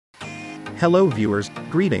Hello viewers,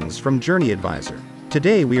 greetings from Journey Advisor.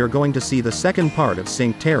 Today we are going to see the second part of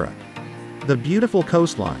Cinque Terre. The beautiful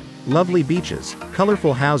coastline, lovely beaches,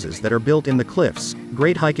 colorful houses that are built in the cliffs,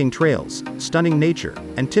 great hiking trails, stunning nature,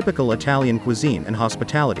 and typical Italian cuisine and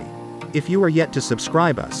hospitality. If you are yet to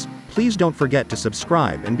subscribe us, please don't forget to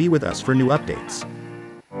subscribe and be with us for new updates.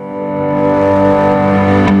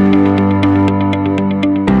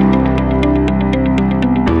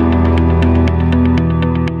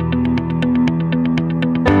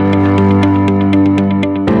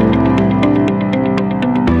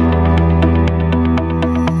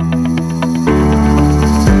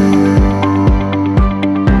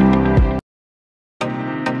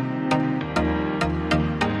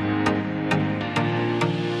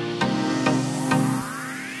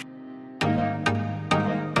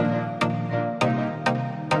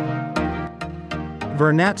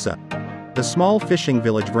 Vernazza. The small fishing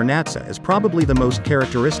village Vernazza is probably the most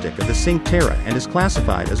characteristic of the Cinque Terre and is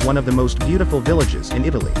classified as one of the most beautiful villages in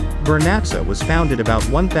Italy. Vernazza was founded about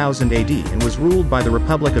 1000 AD and was ruled by the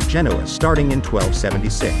Republic of Genoa starting in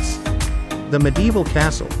 1276. The medieval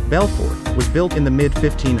castle, Belfort, was built in the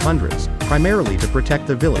mid-1500s, primarily to protect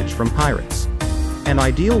the village from pirates. An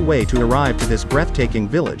ideal way to arrive to this breathtaking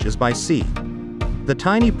village is by sea. The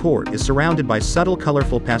tiny port is surrounded by subtle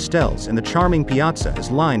colorful pastels and the charming piazza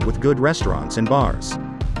is lined with good restaurants and bars.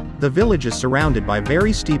 The village is surrounded by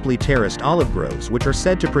very steeply terraced olive groves which are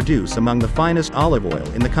said to produce among the finest olive oil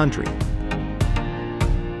in the country.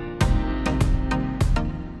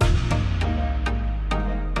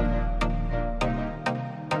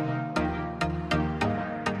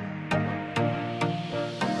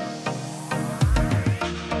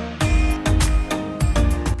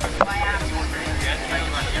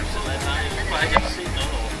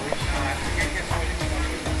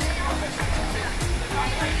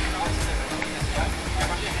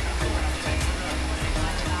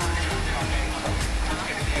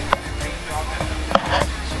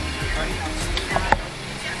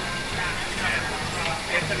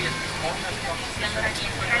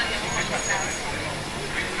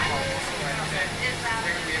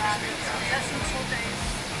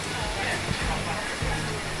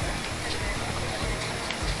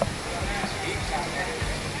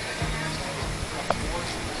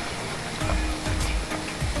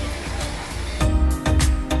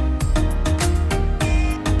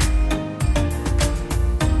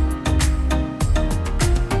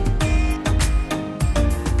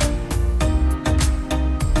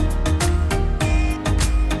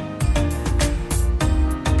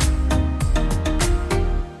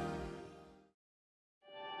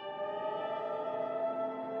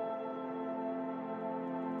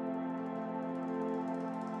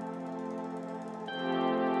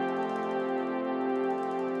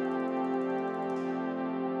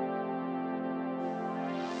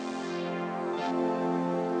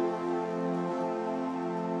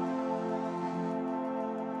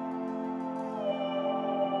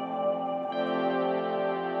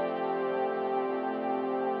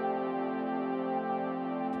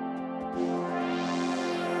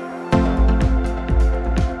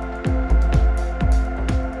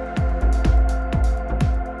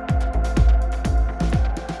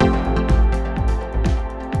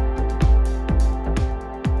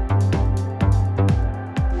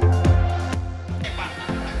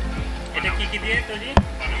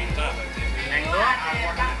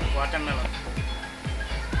 Watermelon.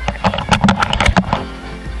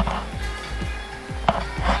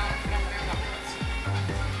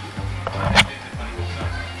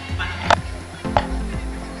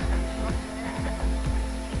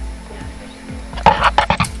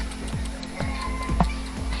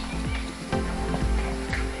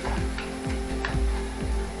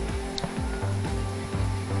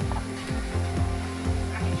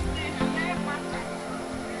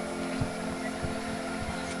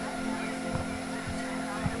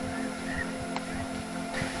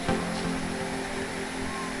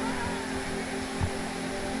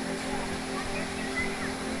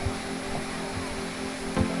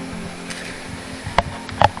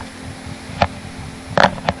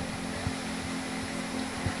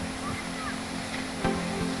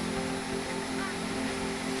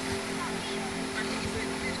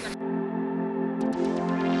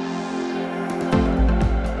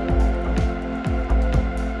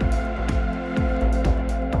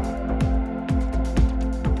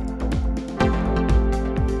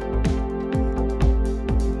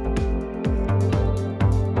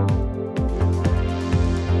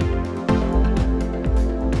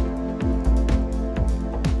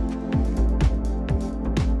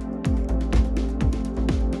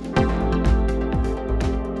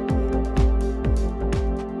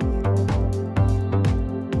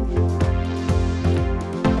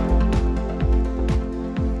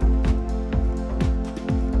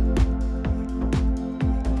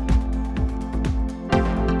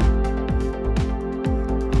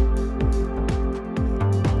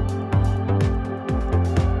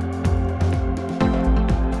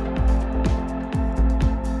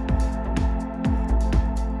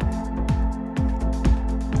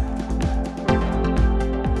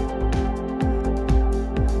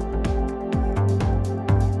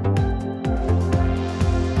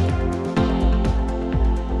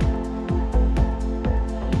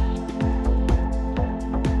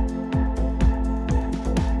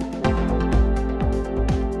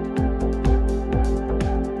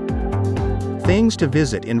 Things to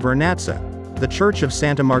visit in Vernazza. The Church of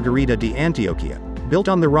Santa Margherita di Antiochia, built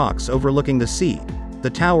on the rocks overlooking the sea. The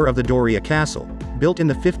Tower of the Doria Castle, built in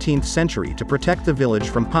the 15th century to protect the village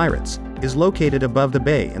from pirates, is located above the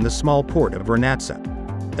bay in the small port of Vernazza.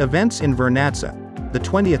 Events in Vernazza. The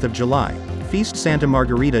 20th of July, Feast Santa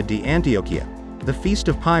Margherita di Antiochia. The Feast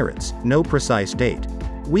of Pirates, no precise date.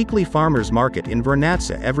 Weekly farmers market in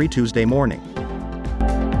Vernazza every Tuesday morning.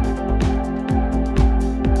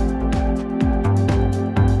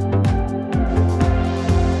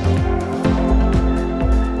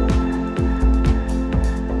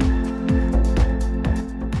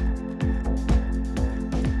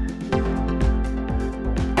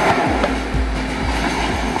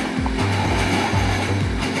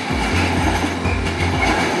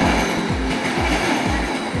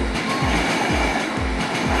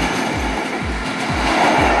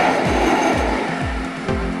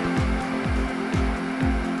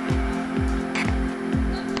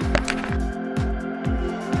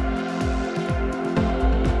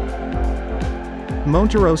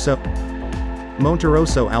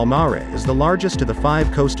 Monterosso al Mare is the largest of the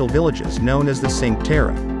 5 coastal villages known as the Cinque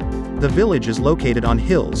Terre. The village is located on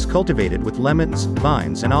hills cultivated with lemons,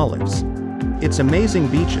 vines and olives. Its amazing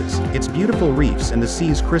beaches, its beautiful reefs and the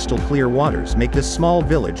sea's crystal clear waters make this small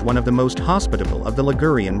village one of the most hospitable of the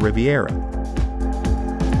Ligurian Riviera.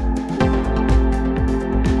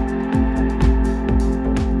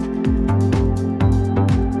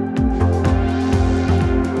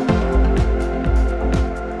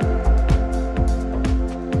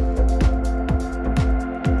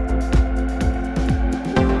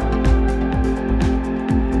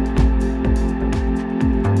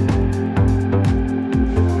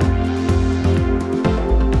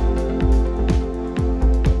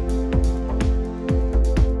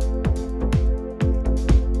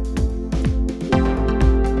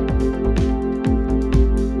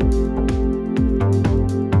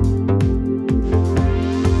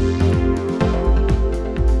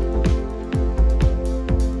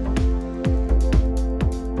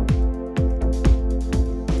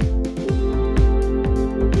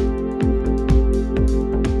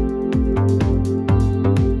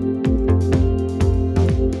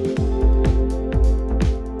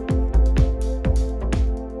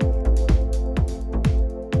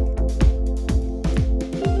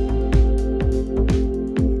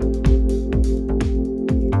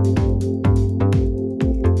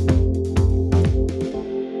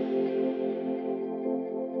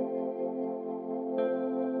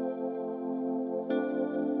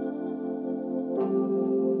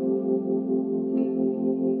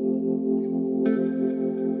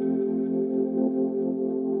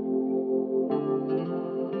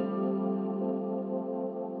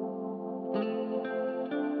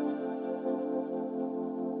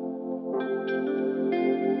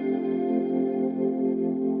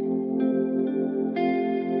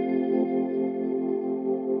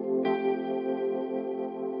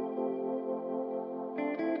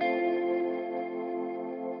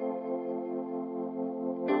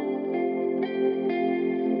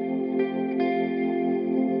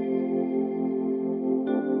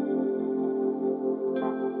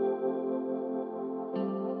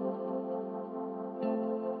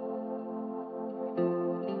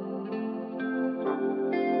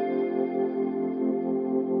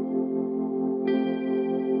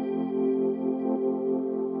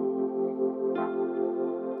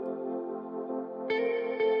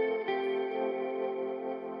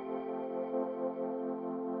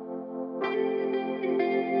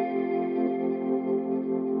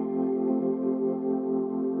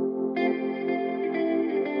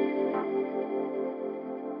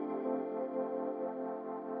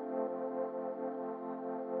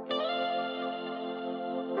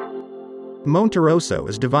 Monterosso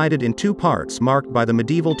is divided in 2 parts marked by the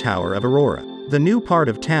medieval Tower of Aurora. The new part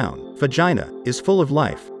of town, Fagina, is full of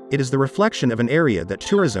life. It is the reflection of an area that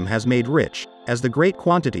tourism has made rich, as the great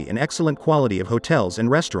quantity and excellent quality of hotels and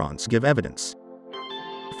restaurants give evidence.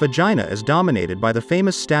 Fagina is dominated by the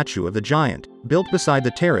famous statue of the giant, built beside the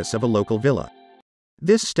terrace of a local villa.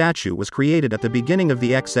 This statue was created at the beginning of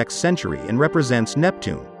the XX century and represents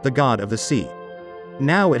Neptune, the god of the sea.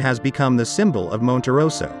 Now it has become the symbol of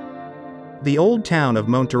Monterosso. The old town of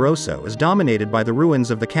Monterosso is dominated by the ruins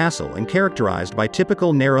of the castle and characterized by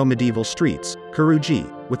typical narrow medieval streets, carugi,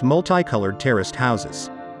 with multicolored terraced houses.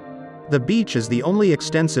 The beach is the only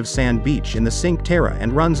extensive sand beach in the Cinque Terre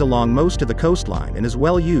and runs along most of the coastline and is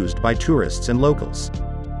well used by tourists and locals.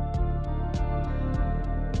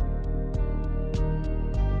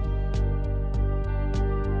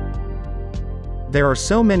 There are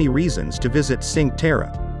so many reasons to visit Cinque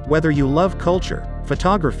Terre. Whether you love culture,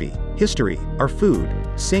 photography, history, or food,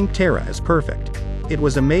 Cinque Terre is perfect. It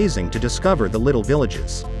was amazing to discover the little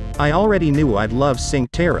villages. I already knew I'd love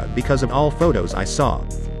Cinque Terre because of all photos I saw.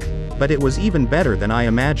 But it was even better than I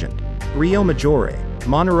imagined. Riomaggiore,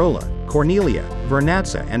 Monterola, Cornelia,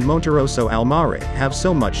 Vernazza and Monterosso al Mare have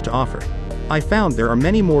so much to offer. I found there are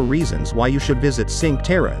many more reasons why you should visit Cinque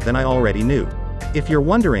Terre than I already knew. If you're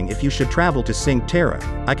wondering if you should travel to Cinque Terre,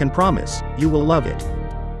 I can promise, you will love it.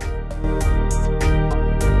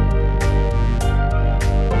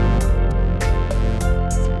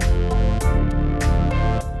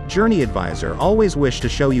 Journey Advisor always wish to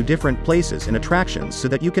show you different places and attractions so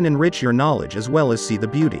that you can enrich your knowledge as well as see the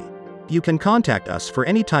beauty. You can contact us for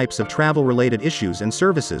any types of travel-related issues and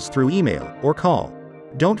services through email or call.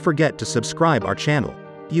 Don't forget to subscribe our channel.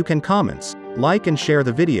 You can comment, like and share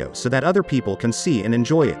the video so that other people can see and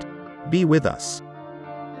enjoy it. Be with us.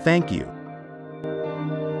 Thank you.